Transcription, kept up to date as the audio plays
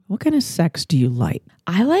What kind of sex do you like?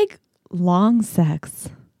 I like long sex.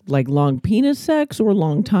 Like long penis sex or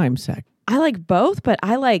long time sex? I like both, but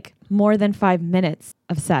I like more than 5 minutes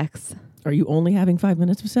of sex. Are you only having 5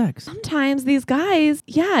 minutes of sex? Sometimes these guys,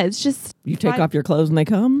 it's just... You take off your clothes and they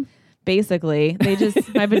come? Basically, they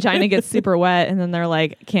just, my vagina gets super wet and then they're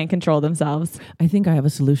like, can't control themselves. I think I have a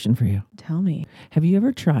solution for you. Tell me. Have you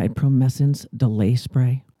ever tried Promescent's delay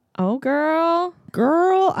spray? Oh, girl.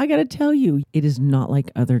 Girl, I got to tell you, it is not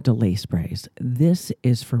like other delay sprays. This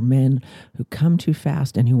is for men who come too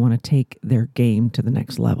fast and who want to take their game to the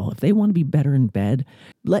next level. If they want to be better in bed,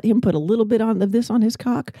 let him put a little bit of this on his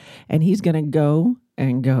cock and he's going to go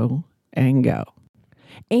and go and go.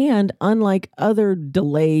 And unlike other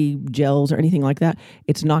delay gels or anything like that,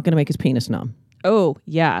 it's not going to make his penis numb. Oh,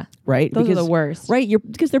 yeah. Right? Those are the worst. Right?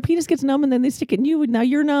 Because their penis gets numb and then they stick it in you and now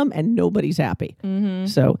you're numb and nobody's happy. Mm-hmm.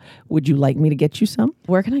 So would you like me to get you some?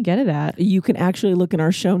 Where can I get it at? You can actually look in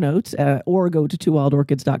our show notes or go to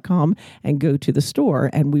twowildorchids.com and go to the store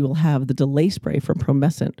and we will have the delay spray from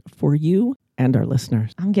Promescent for you and our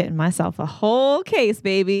listeners. I'm getting myself a whole case,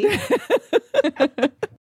 baby.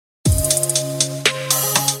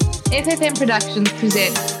 FFM Productions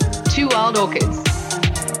presents Two Wild Orchids.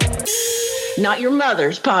 Not your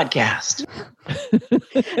mother's podcast.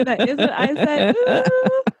 That is what I said.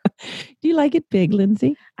 Do you like it big,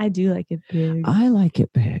 Lindsay? I do like it big. I like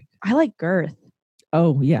it big. I like girth.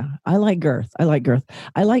 Oh, yeah. I like girth. I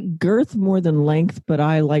like girth more than length, but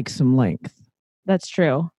I like some length. That's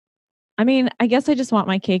true. I mean, I guess I just want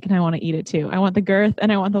my cake and I want to eat it too. I want the girth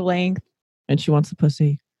and I want the length. And she wants the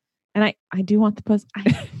pussy. And I do want the pussy.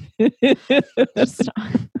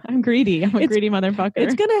 I'm greedy. I'm a greedy motherfucker.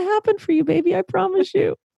 It's going to happen for you, baby. I promise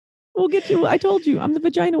you. We'll get you. I told you, I'm the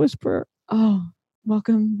vagina whisperer. Oh,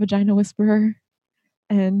 welcome, vagina whisperer.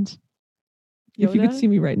 And Yoda? If you could see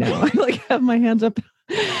me right now, I have my hands up.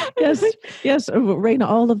 Yes. Rain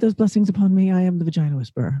all of those blessings upon me. I am the vagina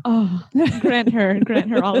whisperer. Oh, grant her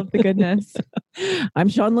all of the goodness. I'm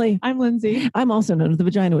Sean Lee. I'm Lindsay. I'm also known as the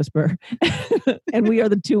vagina whisperer. And we are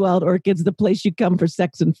the Two Wild Orchids, the place you come for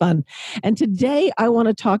sex and fun. And today I want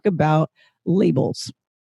to talk about labels.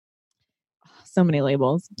 So many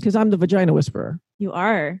labels. Because I'm the vagina whisperer. You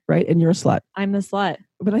are. Right? And you're a slut. I'm the slut.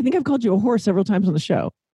 But I think I've called you a whore several times on the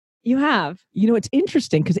show. You have. You know, it's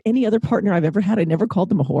interesting because any other partner I've ever had, I never called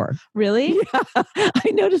them a whore. Really? Yeah,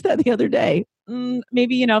 I noticed that the other day.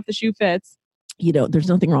 Maybe, if the shoe fits. There's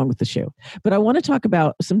nothing wrong with the shoe. But I want to talk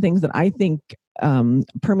about some things that I think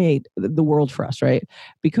permeate the world for us, right?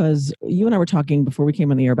 Because you and I were talking before we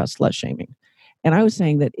came on the air about slut shaming. And I was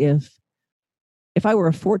saying that if I were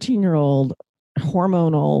a 14-year-old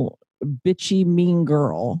hormonal, bitchy, mean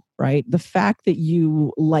girl, right? The fact that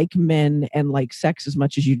you like men and like sex as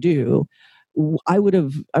much as you do, I would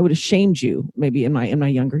have shamed you maybe in my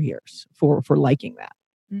younger years for liking that,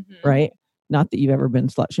 right? Not that you've ever been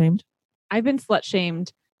slut shamed. I've been slut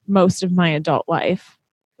shamed most of my adult life.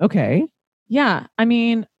 Okay. Yeah, I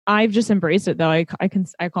mean, I've just embraced it though. I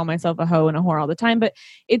call myself a hoe and a whore all the time, but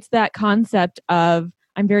it's that concept of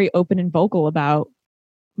I'm very open and vocal about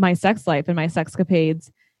my sex life and my sexcapades.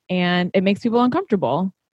 And it makes people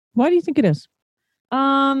uncomfortable. Why do you think it is?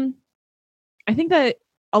 I think that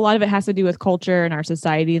a lot of it has to do with culture and our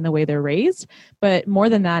society and the way they're raised. But more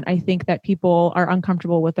than that, I think that people are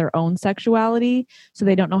uncomfortable with their own sexuality. So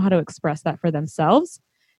they don't know how to express that for themselves.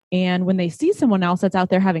 And when they see someone else that's out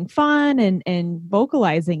there having fun and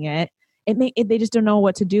vocalizing it, they just don't know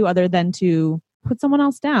what to do other than to put someone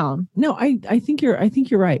else down. No, I think you're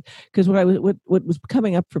right. Because what was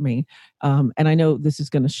coming up for me, and I know this is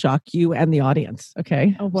going to shock you and the audience.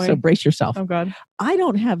 Okay. Oh boy. So brace yourself. Oh God. I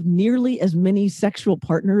don't have nearly as many sexual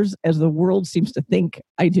partners as the world seems to think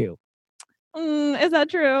I do. Is that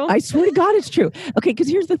true? I swear to God, it's true. Okay. Because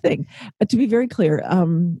here's the thing, to be very clear,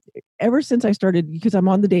 ever since I started, because I'm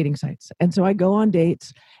on the dating sites. And so I go on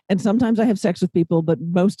dates and sometimes I have sex with people, but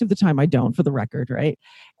most of the time I don't, for the record. Right.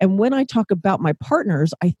 And when I talk about my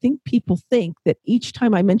partners, I think people think that each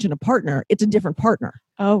time I mention a partner, it's a different partner.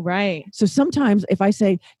 Oh, right. So sometimes if I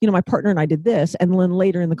say, my partner and I did this, and then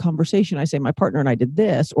later in the conversation, I say my partner and I did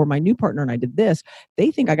this, or my new partner and I did this,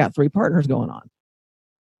 they think I got 3 partners going on.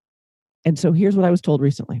 And so here's what I was told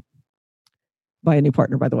recently by a new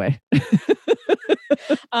partner, by the way.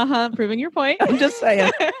 Proving your point. I'm just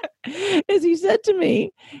saying. As he said to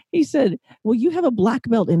me, he said, well, you have a black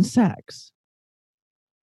belt in sex.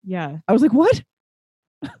 Yeah. I was like, what?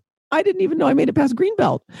 I didn't even know I made it past green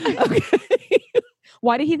belt. Okay.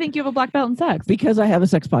 Why did he think you have a black belt in sex? Because I have a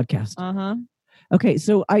sex podcast. Uh-huh. Okay.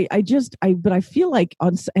 So but I feel like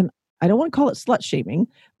and I don't want to call it slut shaming,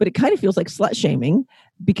 but it kind of feels like slut shaming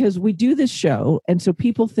because we do this show. And so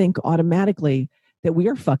people think automatically that we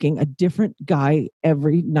are fucking a different guy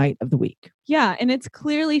every night of the week. Yeah. And it's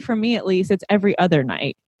clearly, for me at least, it's every other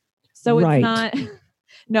night. So it's Right. not,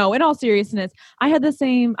 no, in all seriousness,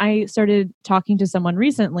 I started talking to someone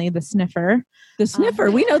recently, the sniffer. The sniffer.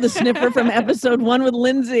 We know the sniffer from episode 1 with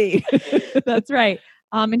Lindsay. That's right.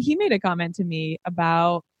 And he made a comment to me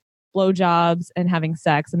about blowjobs and having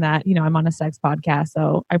sex, and that, I'm on a sex podcast,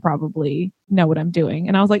 so I probably know what I'm doing.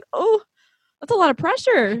 And I was like, oh, that's a lot of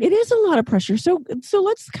pressure. It is a lot of pressure. So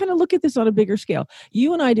let's kind of look at this on a bigger scale.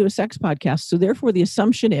 You and I do a sex podcast, so therefore the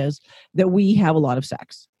assumption is that we have a lot of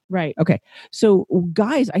sex. Right. Okay. So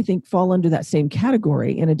guys, I think, fall under that same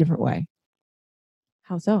category in a different way.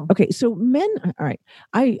 How so? Okay. So men, all right.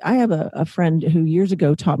 I have a friend who years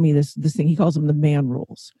ago taught me this thing. He calls them the man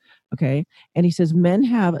rules. Okay. And he says men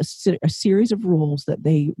have a series of rules that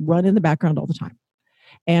they run in the background all the time.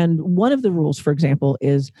 And one of the rules, for example,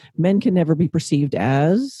 is men can never be perceived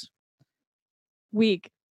as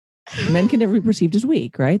weak. Men can never be perceived as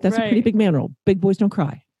weak, right? That's a pretty big man rule. Big boys don't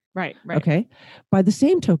cry. Right. Okay. By the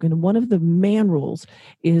same token, one of the man rules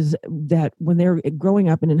is that when they're growing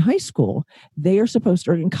up and in high school, they are supposed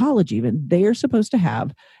to, or in college even, they are supposed to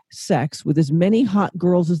have sex with as many hot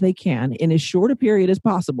girls as they can in as short a period as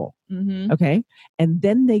possible. Mm-hmm. Okay. And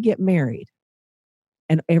then they get married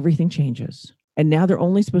and everything changes. And now they're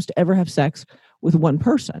only supposed to ever have sex with one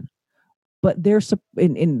person, but they're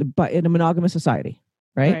in a monogamous society,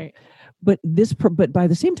 right? But by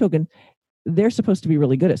the same token, they're supposed to be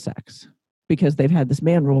really good at sex because they've had this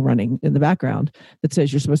man rule running in the background that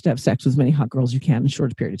says you're supposed to have sex with as many hot girls as you can in as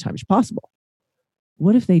short a period of time as possible.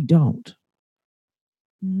 What if they don't?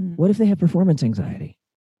 What if they have performance anxiety?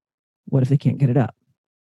 What if they can't get it up?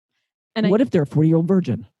 And what if they're a 40-year-old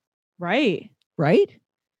virgin? Right.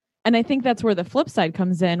 And I think that's where the flip side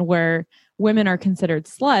comes in, where women are considered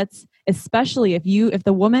sluts, especially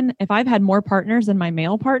if I've had more partners than my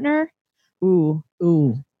male partner. Ooh.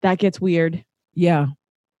 That gets weird. Yeah,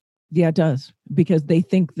 it does. Because they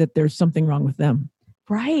think that there's something wrong with them.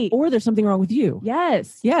 Right. Or there's something wrong with you.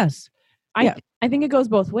 Yes. I think it goes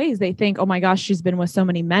both ways. They think, oh my gosh, she's been with so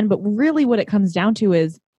many men. But really what it comes down to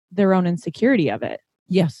is their own insecurity of it.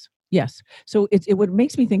 Yes. So what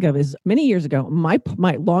makes me think of is many years ago, my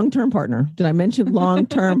long-term partner, did I mention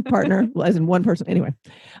long-term partner? Well, as in one person. Anyway.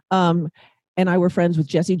 And I were friends with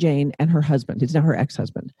Jessie Jane and her husband. It's now her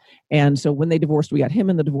ex-husband. And so when they divorced, we got him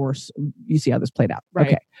in the divorce. You see how this played out. Right.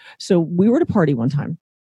 Okay. So we were at a party one time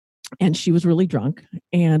and she was really drunk.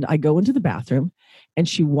 And I go into the bathroom and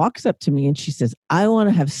she walks up to me and she says, I want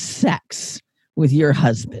to have sex with your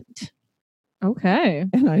husband. Okay.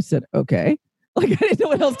 And I said, okay. Like I didn't know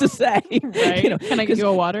what else to say. Right. Can I get you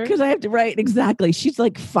a water? Because I have to, right, exactly. She's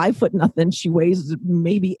like 5'0" She weighs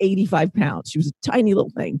maybe 85 pounds. She was a tiny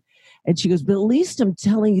little thing. And she goes, but at least I'm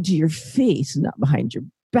telling you to your face, not behind your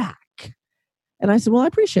back. And I said, well, I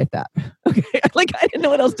appreciate that. Okay. Like I didn't know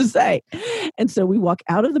what else to say. And so we walk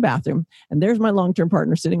out of the bathroom and there's my long-term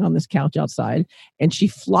partner sitting on this couch outside and she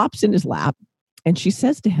flops in his lap and she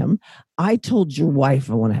says to him, I told your wife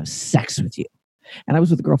I want to have sex with you. And I was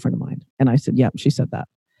with a girlfriend of mine. And I said, yeah, she said that.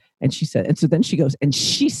 And she said, and so then she goes, and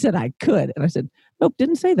she said I could. And I said, nope,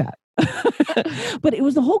 didn't say that. But it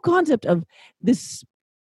was the whole concept of this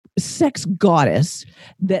sex goddess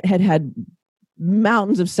that had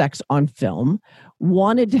mountains of sex on film,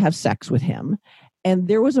 wanted to have sex with him. And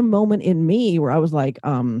there was a moment in me where I was like,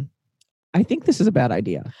 I think this is a bad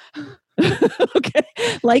idea.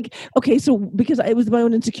 Okay. So because it was my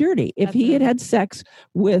own insecurity. If he had sex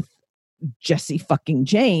with Jessie fucking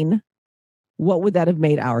Jane, what would that have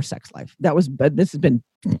made our sex life? This has been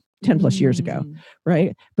 10 plus years ago.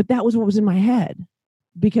 Right. But that was what was in my head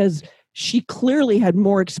because she clearly had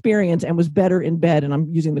more experience and was better in bed. And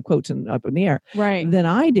I'm using the quotes up in the air than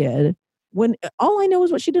I did when all I know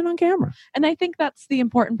is what she did on camera. And I think that's the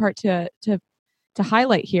important part to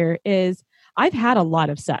highlight here is I've had a lot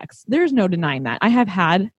of sex. There's no denying that. I have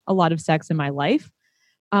had a lot of sex in my life.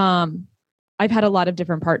 I've had a lot of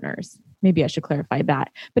different partners. Maybe I should clarify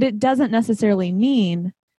that. But it doesn't necessarily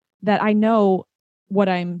mean that I know what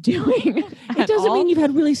I'm doing. It doesn't mean you've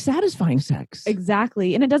had really satisfying sex.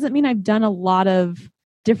 Exactly. And it doesn't mean I've done a lot of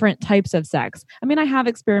different types of sex. I mean, I have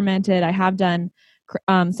experimented. I have done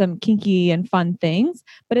some kinky and fun things,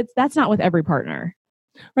 but that's not with every partner.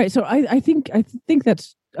 Right. So I think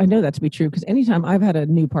I know that to be true because anytime I've had a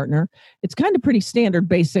new partner, it's kind of pretty standard,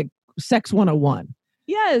 basic sex 101.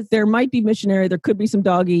 Yes. There might be missionary. There could be some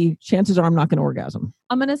doggy. Chances are I'm not going to orgasm.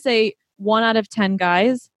 I'm going to say 1 out of 10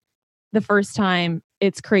 guys, the first time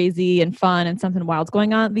it's crazy and fun and something wild's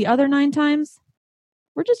going on. The other 9 times,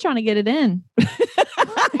 we're just trying to get it in.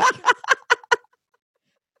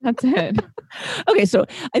 That's it. Okay, so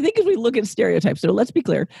I think as we look at stereotypes, so let's be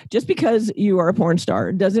clear. Just because you are a porn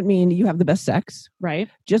star doesn't mean you have the best sex. Right.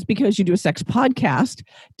 Just because you do a sex podcast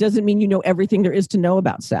doesn't mean you know everything there is to know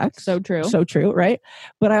about sex. So true. So true, right?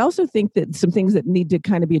 But I also think that some things that need to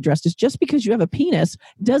kind of be addressed is just because you have a penis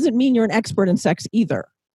doesn't mean you're an expert in sex either.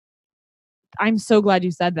 I'm so glad you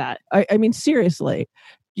said that. I mean, seriously.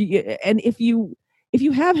 And if you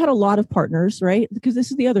have had a lot of partners, right? Because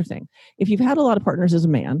this is the other thing. If you've had a lot of partners as a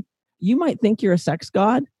man, you might think you're a sex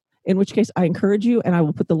god, in which case I encourage you, and I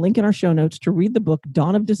will put the link in our show notes to read the book,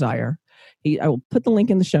 Dawn of Desire. I will put the link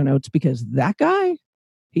in the show notes because that guy,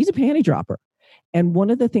 he's a panty dropper. And one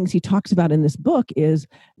of the things he talks about in this book is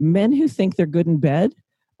men who think they're good in bed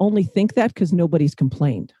only think that because nobody's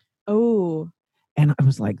complained. Oh. And I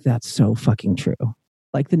was like, that's so fucking true.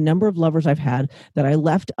 Like the number of lovers I've had that I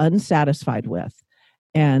left unsatisfied with.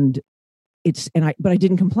 But I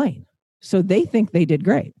didn't complain. So they think they did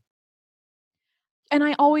great. And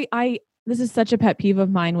this is such a pet peeve of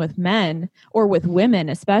mine with men or with women,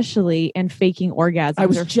 especially, and faking orgasms. I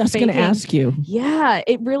was just going to ask you. Yeah,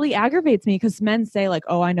 it really aggravates me because men say like,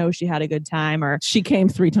 oh, I know she had a good time, or she came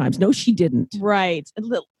 3 times. No, she didn't. Right.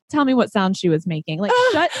 Tell me what sound she was making. Like,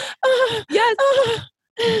 yes.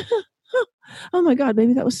 Oh my God,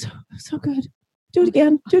 baby, that was so good. Do it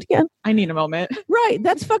again. Do it again. I need a moment. Right.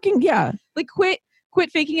 That's fucking, yeah. Like quit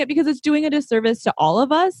faking it because it's doing a disservice to all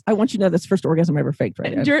of us. I want you to know that's the first orgasm I ever faked,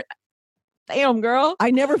 right? Damn, girl.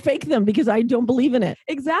 I never fake them because I don't believe in it.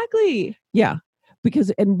 Exactly. Yeah.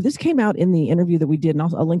 And this came out in the interview that we did, and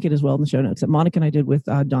I'll link it as well in the show notes, that Monica and I did with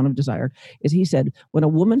Dawn of Desire, is he said, when a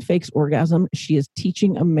woman fakes orgasm, she is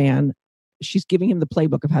teaching a man, she's giving him the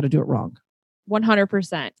playbook of how to do it wrong.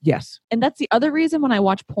 100%. Yes. And that's the other reason when I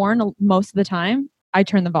watch porn most of the time, I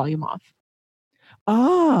turn the volume off.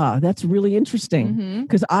 Ah, that's really interesting.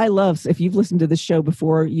 Because I love, if you've listened to this show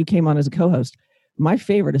before you came on as a co-host, my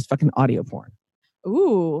favorite is fucking audio porn.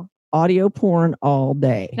 Ooh. Audio porn all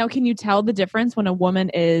day. Now, can you tell the difference when a woman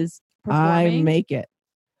is performing? I make it.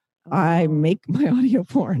 Oh. I make my audio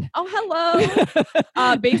porn. Oh,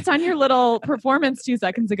 hello. Based on your little performance 2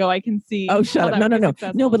 seconds ago, I can see. Oh, shut up. No.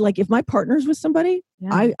 No, but like if my partner's with somebody,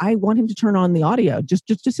 yeah. I want him to turn on the audio. Just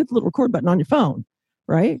hit the little record button on your phone,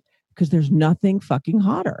 right? Because there's nothing fucking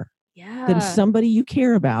hotter than somebody you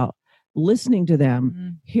care about, listening to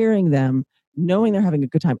them, hearing them, knowing they're having a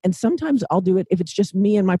good time. And sometimes I'll do it if it's just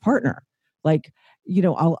me and my partner. Like, you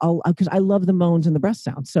know, I'll because I love the moans and the breast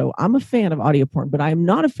sounds. So I'm a fan of audio porn, but I am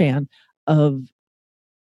not a fan of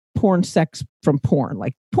porn sex from porn.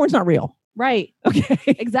 Like porn's not real. Right. Okay.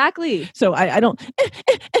 Exactly. So I don't.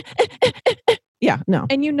 Yeah, no.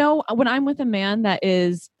 And you know, when I'm with a man that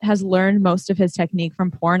has learned most of his technique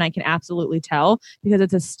from porn, I can absolutely tell because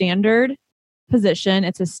it's a standard position.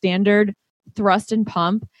 It's a standard thrust and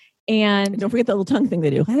pump. And don't forget the little tongue thing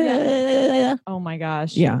they do. Yeah. Oh my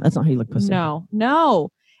gosh. Yeah, that's not how you look pussy.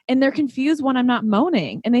 No. And they're confused when I'm not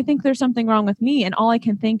moaning. And they think there's something wrong with me. And all I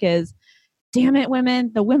can think is, damn it,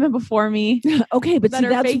 women, the women before me. Okay, but that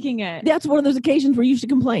are faking it. That's one of those occasions where you should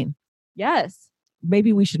complain. Yes.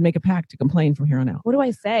 Maybe we should make a pact to complain from here on out. What do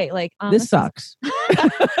I say? Like, this sucks.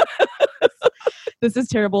 This is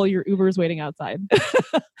terrible. Your Uber is waiting outside.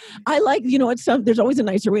 I like, you know, there's always a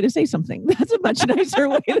nicer way to say something. That's a much nicer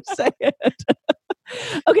way to say it.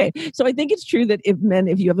 Okay. So I think it's true that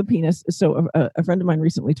if you have a penis, so a friend of mine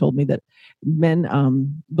recently told me that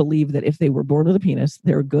men believe that if they were born with a penis,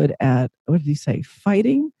 they're good at, what did he say?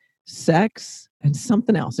 Fighting, sex, and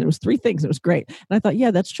something else. And it was 3 things. It was great. And I thought,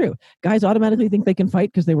 yeah, that's true. Guys automatically think they can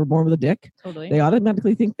fight because they were born with a dick. Totally. They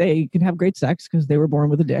automatically think they can have great sex because they were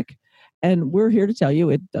born with a dick. And we're here to tell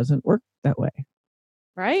you it doesn't work that way.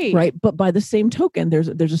 Right. Right. But by the same token, there's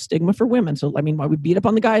a stigma for women. So, I mean, why we beat up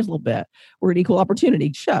on the guys a little bit. We're an equal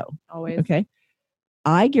opportunity show. Always. Okay.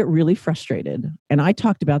 I get really frustrated. And I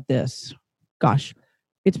talked about this. Gosh,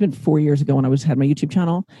 it's been 4 years ago when I had my YouTube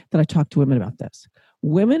channel that I talked to women about this.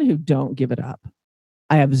 Women who don't give it up.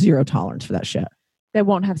 I have zero tolerance for that shit. That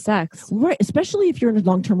won't have sex. Right. Especially if you're in a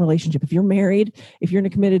long-term relationship. If you're married, if you're in a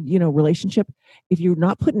committed, relationship, if you're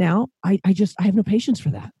not putting out, I have no patience for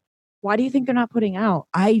that. Why do you think they're not putting out?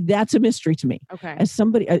 That's a mystery to me. Okay. As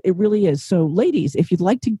somebody, it really is. So ladies, if you'd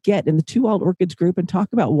like to get in the Two Wild Orchids group and talk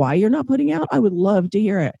about why you're not putting out, I would love to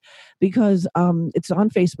hear it because it's on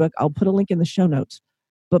Facebook. I'll put a link in the show notes.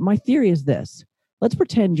 But my theory is this. let's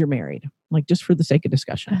pretend you're married, like just for the sake of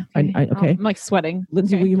discussion. Okay. I'm like sweating.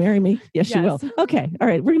 Lindsay, Okay. will you marry me? Yes, she will. Yes. Okay. All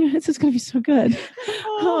right. This is going to be so good.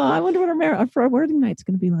 Oh, I wonder what our wedding night's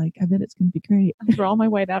going to be like. I bet it's going to be great. I'm throwing my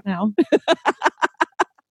weight out now.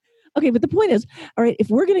 Okay. But the point is, all right, if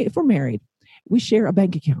we're married, we share a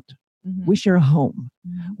bank account. Mhm. We share a home.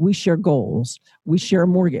 Mhm. We share goals. We share a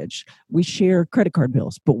mortgage. We share credit card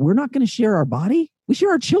bills, but we're not going to share our body. We share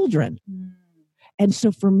our children. Mm. And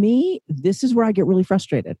so for me, this is where I get really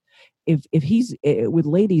frustrated. If he's with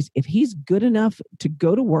ladies, if he's good enough to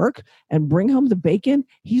go to work and bring home the bacon,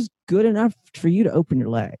 he's good enough for you to open your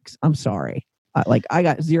legs. I'm sorry. I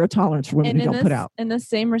got zero tolerance for women who don't put out. In the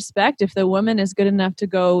same respect, if the woman is good enough to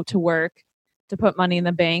go to work to put money in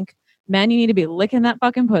the bank, man, you need to be licking that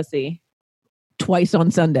fucking pussy Twice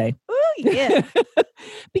on Sunday. Oh yeah.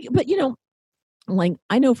 But like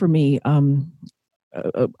I know for me,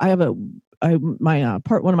 I have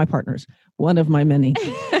one of my partners, one of my many,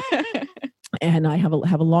 and I have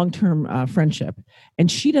a long-term friendship, and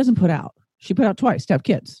she doesn't put out. She put out twice to have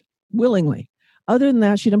kids willingly. Other than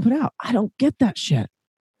that, she doesn't put out. I don't get that shit.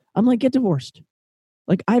 I'm like, get divorced.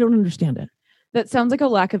 Like, I don't understand it. That sounds like a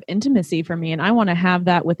lack of intimacy for me, and I want to have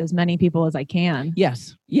that with as many people as I can.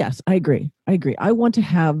 Yes, I agree. I want to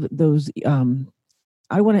have those.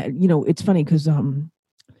 I want to. It's funny because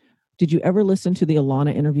did you ever listen to the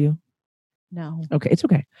Alana interview? No. Okay, it's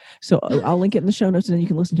okay. So I'll link it in the show notes and then you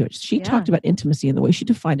can listen to it. She talked about intimacy, and the way she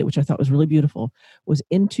defined it, which I thought was really beautiful, was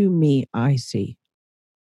into me, I see.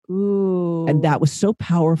 Ooh. And that was so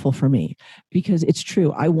powerful for me because it's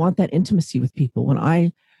true. I want that intimacy with people. When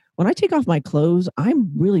I take off my clothes,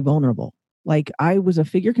 I'm really vulnerable. Like I was a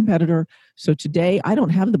figure competitor. So today I don't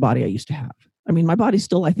have the body I used to have. I mean, my body's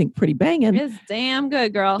still, I think, pretty banging. It's damn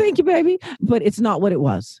good, girl. Thank you, baby. But it's not what it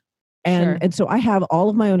was. And so I have all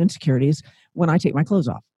of my own insecurities when I take my clothes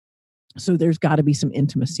off. So there's got to be some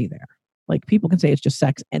intimacy there. Like people can say it's just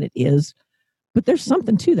sex, and it is. But there's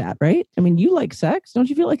something to that, right? I mean, you like sex. Don't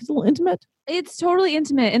you feel like it's a little intimate? It's totally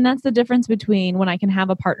intimate. And that's the difference between when I can have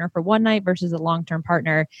a partner for one night versus a long-term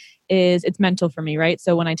partner is it's mental for me, right?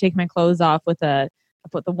 So when I take my clothes off with I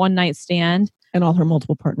put the one night stand. And all her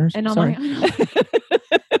multiple partners. And all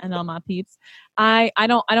and all my peeps. I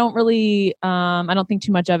don't really, I don't think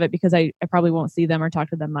too much of it because I probably won't see them or talk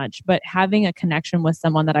to them much. But having a connection with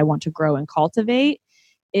someone that I want to grow and cultivate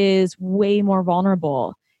is way more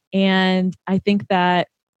vulnerable. And I think that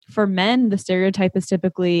for men, the stereotype is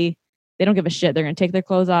typically they don't give a shit. They're going to take their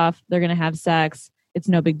clothes off. They're going to have sex. It's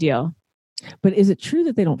no big deal. But is it true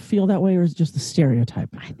that they don't feel that way, or is it just the stereotype?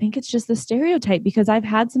 I think it's just the stereotype because I've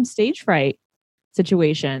had some stage fright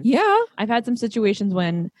situations. Yeah. I've had some situations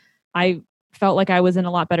when I felt like I was in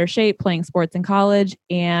a lot better shape playing sports in college,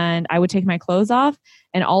 and I would take my clothes off,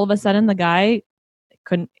 and all of a sudden the guy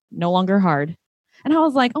no longer hard. And I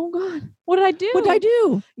was like, oh God, what did I do? What did I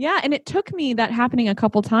do? Yeah. And it took me that happening a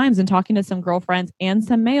couple times and talking to some girlfriends and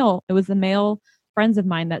some male. It was the male friends of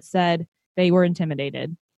mine that said they were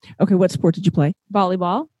intimidated. Okay. What sport did you play?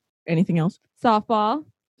 Volleyball. Anything else? Softball.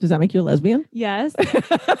 Does that make you a lesbian? Yes.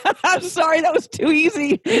 I'm sorry, that was too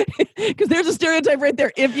easy. Because there's a stereotype right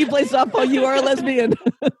there. If you play softball, you are a lesbian.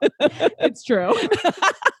 It's true.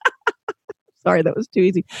 Sorry, that was too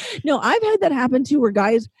easy. No, I've had that happen too, where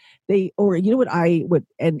guys, and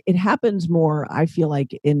it happens more, I feel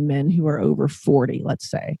like, in men who are over 40, let's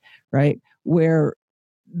say, right? Where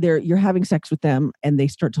you're having sex with them and they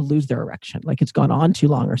start to lose their erection. Like it's gone on too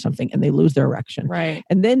long or something and they lose their erection. Right.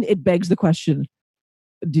 And then it begs the question,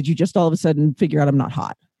 did you just all of a sudden figure out I'm not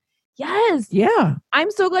hot? Yes. Yeah.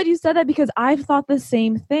 I'm so glad you said that because I've thought the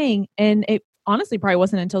same thing. And it honestly probably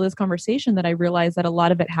wasn't until this conversation that I realized that a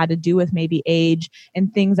lot of it had to do with maybe age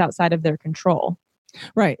and things outside of their control.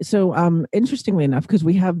 Right. So interestingly enough, because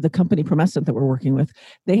we have the company Promescent that we're working with,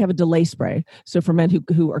 they have a delay spray. So for men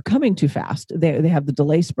who are coming too fast, they have the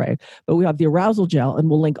delay spray, but we have the arousal gel, and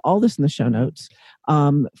we'll link all this in the show notes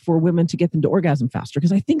for women to get them to orgasm faster.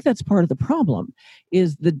 Because I think that's part of the problem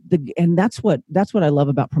is and that's what I love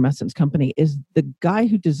about Promescent's company is the guy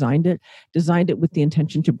who designed it with the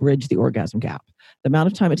intention to bridge the orgasm gap. The amount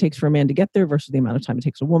of time it takes for a man to get there versus the amount of time it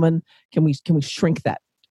takes a woman. Can we shrink that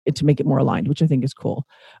to make it more aligned, which I think is cool.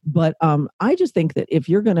 But I just think that if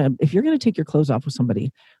you're gonna take your clothes off with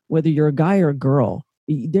somebody, whether you're a guy or a girl,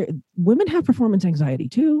 women have performance anxiety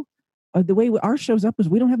too. The way our shows up is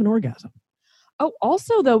we don't have an orgasm. Oh,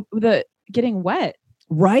 also the getting wet.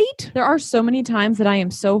 Right? There are so many times that I am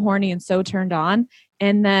so horny and so turned on,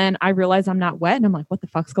 and then I realize I'm not wet, and I'm like, what the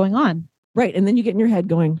fuck's going on? Right. And then you get in your head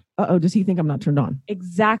going, uh-oh, does he think I'm not turned on?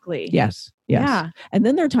 Exactly. Yes. Yeah. And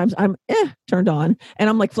then there are times I'm turned on and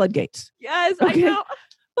I'm like floodgates. Yes, Okay. I know.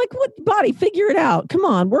 Like, what body? Figure it out. Come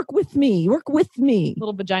on, work with me. Work with me.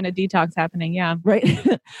 Little vagina detox happening. Yeah. Right.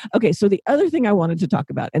 Okay. So the other thing I wanted to talk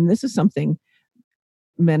about, and this is something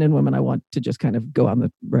men and women I want to just kind of go on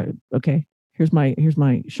the road. Okay. Here's my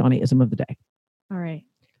Shawneeism of the day. All right.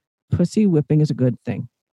 Pussy whipping is a good thing.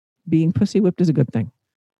 Being pussy whipped is a good thing.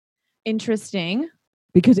 Interesting.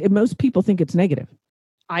 Because most people think it's negative.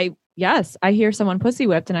 Yes, I hear someone pussy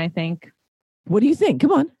whipped and I think, what do you think?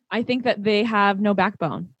 Come on. I think that they have no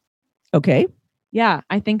backbone. Okay. Yeah,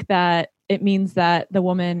 I think that it means that the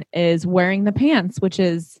woman is wearing the pants, which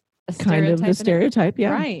is a Kind of the stereotype.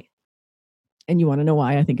 Yeah. Right. And you want to know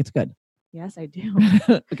why I think it's good? Yes, I do.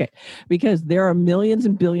 Okay. Because there are millions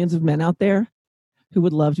and billions of men out there who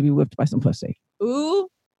would love to be whipped by some pussy. Ooh.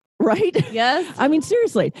 Right? Yes. I mean,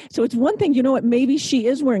 seriously. So it's one thing, you know what? Maybe she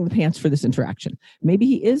is wearing the pants for this interaction. Maybe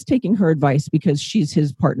he is taking her advice because she's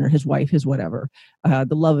his partner, his wife, his whatever, the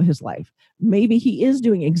love of his life. Maybe he is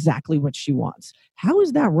doing exactly what she wants. How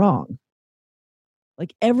is that wrong?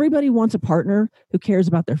 Like, everybody wants a partner who cares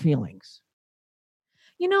about their feelings.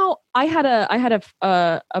 You know, I had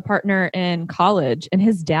a partner in college, and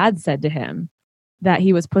his dad said to him that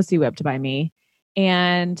he was pussy whipped by me.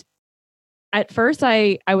 And at first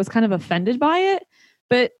I was kind of offended by it,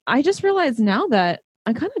 but I just realized now that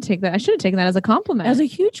I kind of I should have taken that as a compliment. As a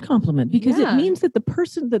huge compliment, because Yeah. it means that the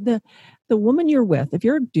person, the woman you're with, if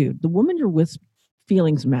you're a dude, the woman you're with,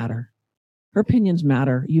 feelings matter. Her opinions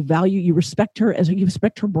matter. You respect her as you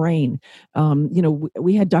respect her brain.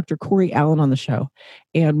 We had Dr. Corey Allen on the show,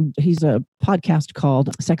 and he's a podcast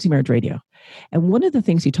called Sexy Marriage Radio. And one of the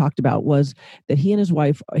things he talked about was that he and his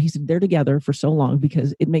wife, he said they're together for so long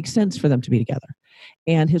because it makes sense for them to be together.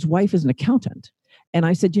 And his wife is an accountant. And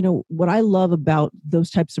I said, what I love about those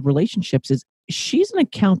types of relationships is she's an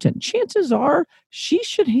accountant. Chances are she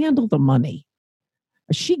should handle the money.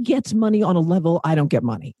 She gets money on a level I don't get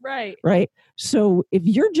money. Right. Right. So if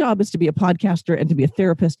your job is to be a podcaster and to be a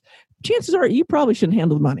therapist, chances are you probably shouldn't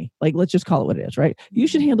handle the money. Like, let's just call it what it is, right? You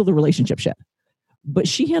should handle the relationship shit. But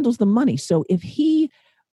she handles the money. So if he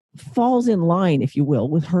falls in line, if you will,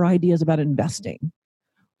 with her ideas about investing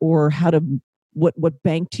or what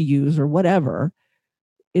bank to use or whatever,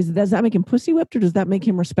 does that make him pussy whipped or does that make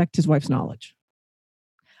him respect his wife's knowledge?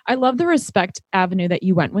 I love the respect avenue that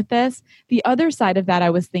you went with this. The other side of that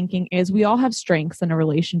I was thinking is we all have strengths in a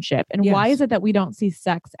relationship. And why Yes. is it that we don't see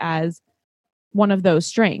sex as one of those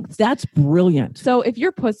strengths? That's brilliant. So if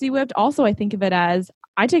you're pussy whipped, also I think of it as,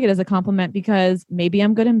 I take it as a compliment because maybe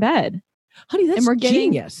I'm good in bed. Honey, that's and we're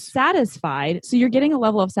getting genius. satisfied. So you're getting a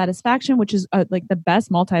level of satisfaction, which is like the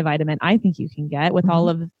best multivitamin I think you can get with all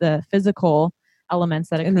of the physical elements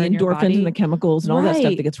that occur And the in your endorphins body. and the chemicals and all that stuff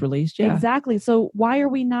Right. that gets released. Yeah. Exactly. So why are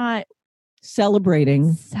we not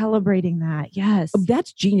Celebrating that? Yes.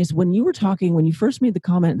 That's genius. When you first made the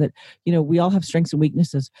comment that, we all have strengths and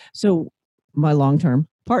weaknesses. So my long-term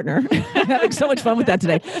partner, having so much fun with that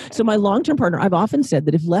today. So my long-term partner, I've often said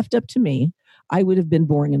that if left up to me, I would have been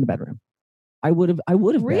boring in the bedroom. I would have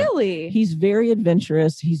been. Really? He's very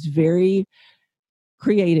adventurous. He's very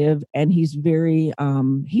creative, and he's very,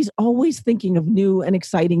 he's always thinking of new and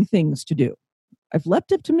exciting things to do. If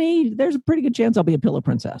left up to me, there's a pretty good chance I'll be a pillow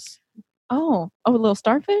princess. Oh, a little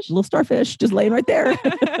starfish? Little starfish just laying right there.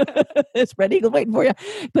 Spread eagle waiting for you.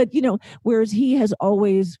 But, whereas he has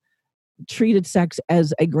always treated sex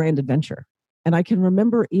as a grand adventure. And I can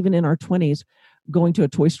remember even in our 20s going to a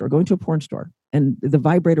toy store, going to a porn store, and the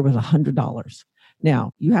vibrator was $100.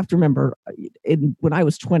 Now, you have to remember, when I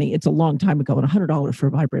was 20, it's a long time ago, and $100 for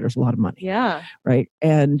a vibrator is a lot of money. Yeah. Right.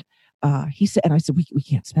 And he said, and I said, we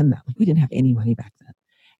can't spend that. Like, we didn't have any money back then.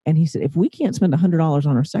 And he said, if we can't spend $100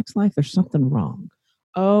 on our sex life, there's something wrong.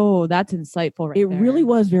 Oh, that's insightful right It there. really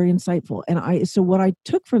was very insightful. And so what I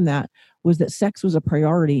took from that was that sex was a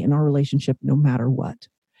priority in our relationship no matter what.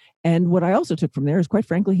 And what I also took from there is, quite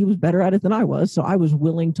frankly, he was better at it than I was. So I was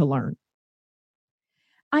willing to learn.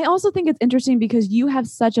 I also think it's interesting because you have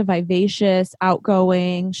such a vivacious,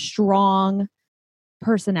 outgoing, strong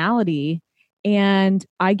personality. And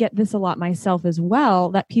I get this a lot myself as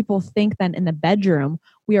well, that people think then in the bedroom,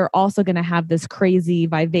 we are also going to have this crazy,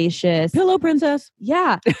 vivacious pillow princess.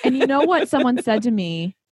 Yeah. And you know what someone said to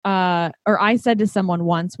me, or I said to someone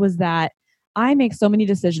once, was that I make so many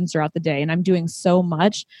decisions throughout the day and I'm doing so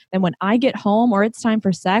much. And when I get home or it's time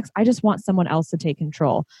for sex, I just want someone else to take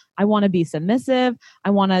control. I want to be submissive. I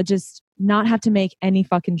want to just not have to make any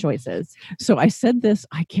fucking choices. So I said this,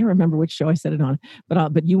 I can't remember which show I said it on,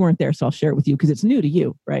 but you weren't there. So I'll share it with you because it's new to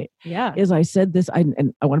you, right? Yeah. Is I said this,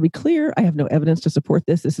 and I want to be clear, I have no evidence to support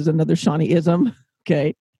this. This is another Shawneeism.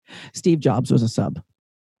 Okay. Steve Jobs was a sub.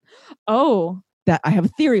 Oh. That I have a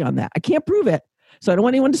theory on that. I can't prove it, So I don't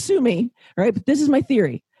want anyone to sue me, right? But this is my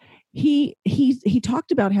theory. He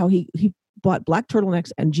talked about how he bought black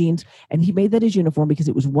turtlenecks and jeans, and he made that his uniform because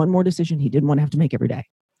it was one more decision he didn't want to have to make every day.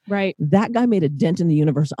 Right. That guy made a dent in the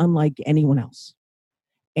universe unlike anyone else.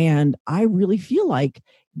 And I really feel like,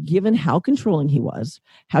 given how controlling he was,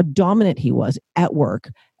 how dominant he was at work,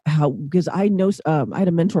 because I know I had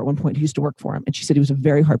a mentor at one point who used to work for him, and she said he was a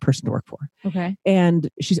very hard person to work for. Okay. And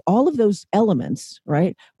she's all of those elements,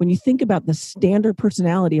 right? When you think about the standard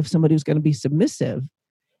personality of somebody who's going to be submissive,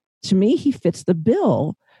 to me, he fits the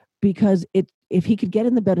bill, because if he could get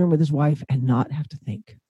in the bedroom with his wife and not have to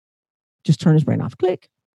think, just turn his brain off, click.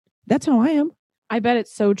 That's how I am. I bet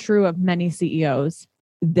it's so true of many CEOs.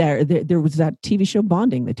 There was that TV show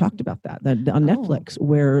Bonding. They talked about that on Netflix,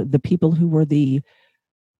 where the people who were the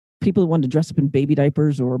people who wanted to dress up in baby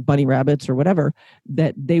diapers or bunny rabbits or whatever,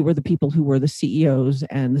 that they were the people who were the CEOs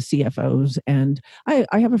and the CFOs. And I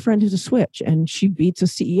have a friend who's a switch, and she beats a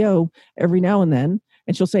CEO every now and then.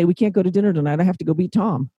 And she'll say, we can't go to dinner tonight. I have to go beat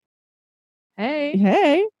Tom.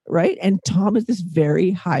 Hey, right? And Tom is this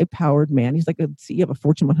very high-powered man. He's like a CEO of a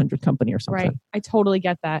Fortune 100 company or something. Right. I totally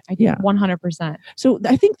get that. I think 100%. So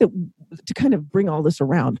I think that to kind of bring all this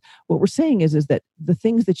around, what we're saying is that the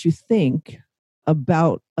things that you think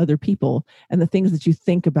about other people and the things that you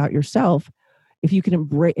think about yourself, if you can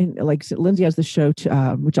embrace, like Lindsay has the show,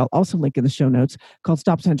 which I'll also link in the show notes, called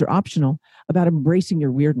Stop Signs Are Optional, about embracing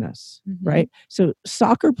your weirdness, right? So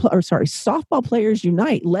softball players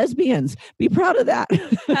unite, lesbians, be proud of that.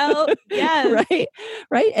 Hell yes.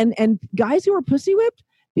 Right? And guys who are pussy whipped,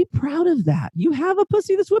 be proud of that. You have a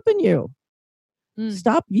pussy that's whipping you.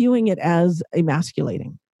 Stop viewing it as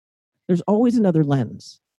emasculating. There's always another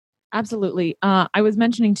lens. Absolutely. I was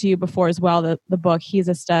mentioning to you before as well, the book, He's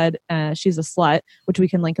a Stud, She's a Slut, which we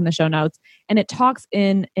can link in the show notes. And it talks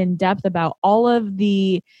in depth about all of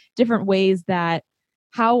the different ways that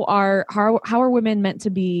how are women meant to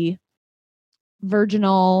be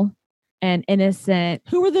virginal and innocent.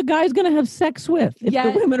 Who are the guys going to have sex with if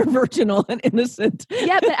the women are virginal and innocent?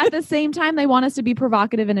 Yeah, but at the same time, they want us to be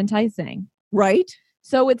provocative and enticing. Right.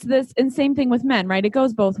 So it's this, and same thing with men, right? It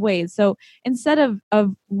goes both ways. So instead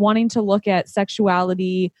of wanting to look at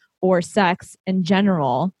sexuality or sex in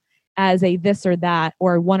general as a this or that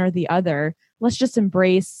or one or the other, let's just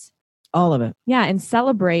embrace all of it. Yeah, and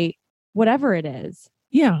celebrate whatever it is.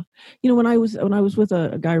 Yeah. When I was with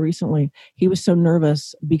a guy recently, he was so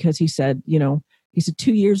nervous because he said 2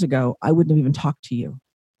 years ago, I wouldn't have even talked to you.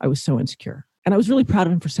 I was so insecure. And I was really proud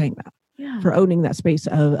of him for saying that, for owning that space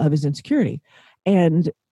of his insecurity.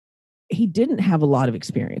 And he didn't have a lot of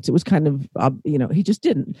experience. It was kind of, he just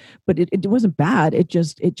didn't, but it wasn't bad. It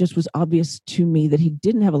just was obvious to me that he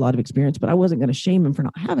didn't have a lot of experience, but I wasn't going to shame him for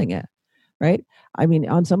not having it. Right. I mean,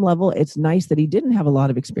 on some level, it's nice that he didn't have a lot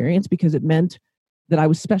of experience because it meant that I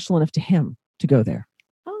was special enough to him to go there.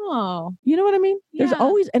 Oh, you know what I mean? Yeah. There's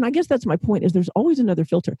always, and I guess that's my point, is there's always another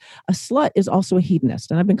filter. A slut is also a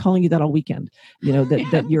hedonist. And I've been calling you that all weekend,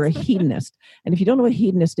 that you're a hedonist. And if you don't know what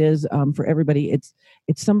hedonist is, for everybody, it's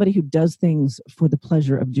somebody who does things for the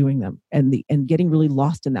pleasure of doing them and getting really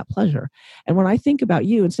lost in that pleasure. And when I think about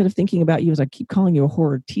you, instead of thinking about you as I keep calling you a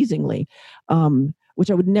whore teasingly,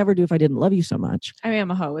 which I would never do if I didn't love you so much. I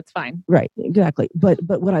am a hoe. It's fine. Right. Exactly. But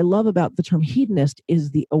what I love about the term hedonist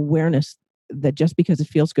is the awareness that just because it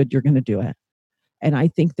feels good, you're going to do it. And I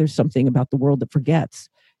think there's something about the world that forgets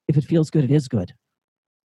if it feels good, it is good.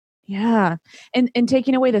 Yeah. And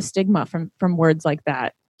taking away the stigma from words like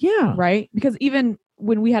that. Yeah. Right. Because even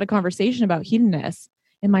when we had a conversation about hedonist,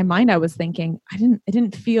 in my mind, I was thinking, it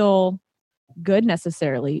didn't feel good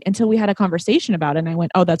necessarily until we had a conversation about it. And I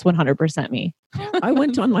went, oh, that's 100% me. I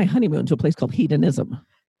went on my honeymoon to a place called Hedonism.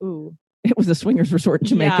 Ooh. It was a swingers resort in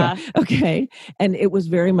Jamaica. Yeah. Okay. And it was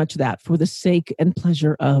very much that, for the sake and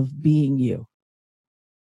pleasure of being you.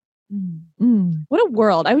 What a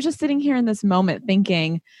world. I was just sitting here in this moment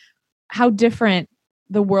thinking how different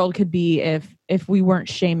the world could be if we weren't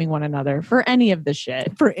shaming one another for any of this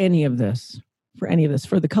shit. For any of this,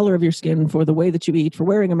 for the color of your skin, for the way that you eat, for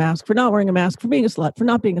wearing a mask, for not wearing a mask, for being a slut, for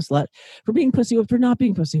not being a slut, for being pussy whipped, for not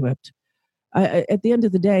being pussy whipped. At the end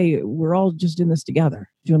of the day, we're all just in this together,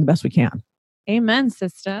 doing the best we can. Amen,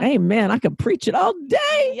 sister. Amen. I could preach it all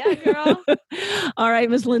day. Yeah, girl. All right,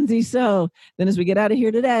 Miss Lindsay. So then as we get out of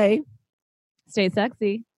here today, stay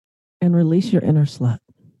sexy and release your inner slut.